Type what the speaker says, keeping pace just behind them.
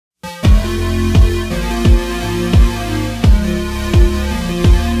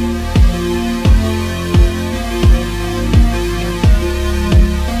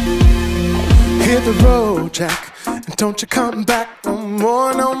road, Jack, and don't you come back no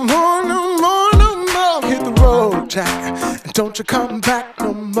more, no more, no more, no more. Hit the road, Jack, and don't you come back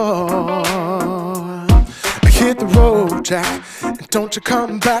no more. Hit the road, Jack, and don't you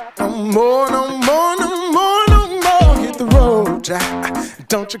come back no more, no more, no more, no more. Hit the road, Jack, and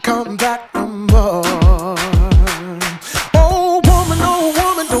don't you come back no more. Oh woman,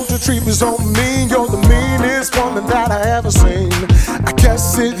 don't you treat me so mean. You're the meanest woman that I ever seen. I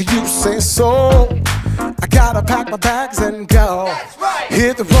guess if you say so, I gotta pack my bags and go. That's right.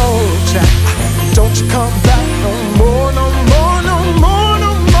 Hit the road, Jack, don't you come back no more, no more, no more,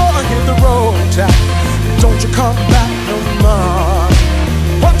 no more. Hit the road, Jack, don't you come back no more.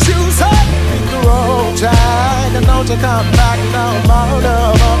 What you say? Hit the road, Jack, and don't you come back no more, no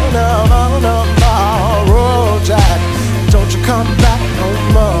more, no more, no more. Road, Jack, don't you come back no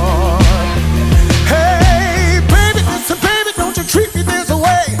more. Hey, baby, listen, baby, don't you treat me this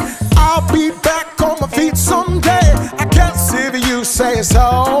way. I'll be back on my feet someday. I guess if you say so,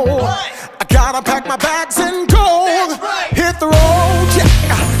 I gotta pack my bags and go. Right. Hit the road, Jack,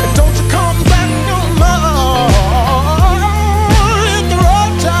 and don't you come back no more. Hit the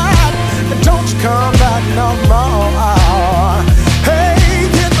road, Jack, and don't you come back no more. Hey,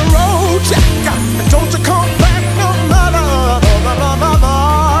 hit the road, Jack, and don't you come back no more, no, no, no, no, no.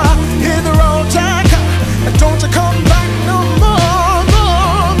 Hit the road, Jack, and don't you come back no more, no,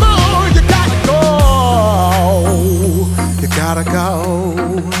 no. You gotta go, you gotta go.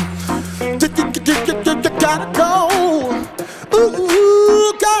 You gotta go.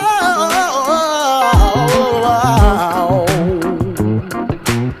 Ooh, go.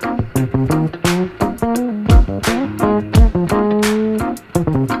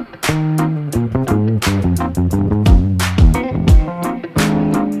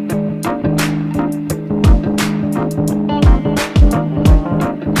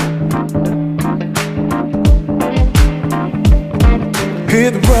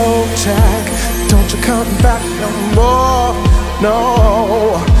 Hit the road, Jack, don't you come back no more,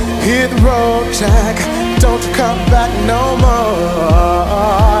 no. Hit the road, Jack, don't you come back no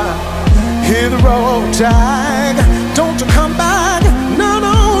more. Hit the road, Jack, don't you come back.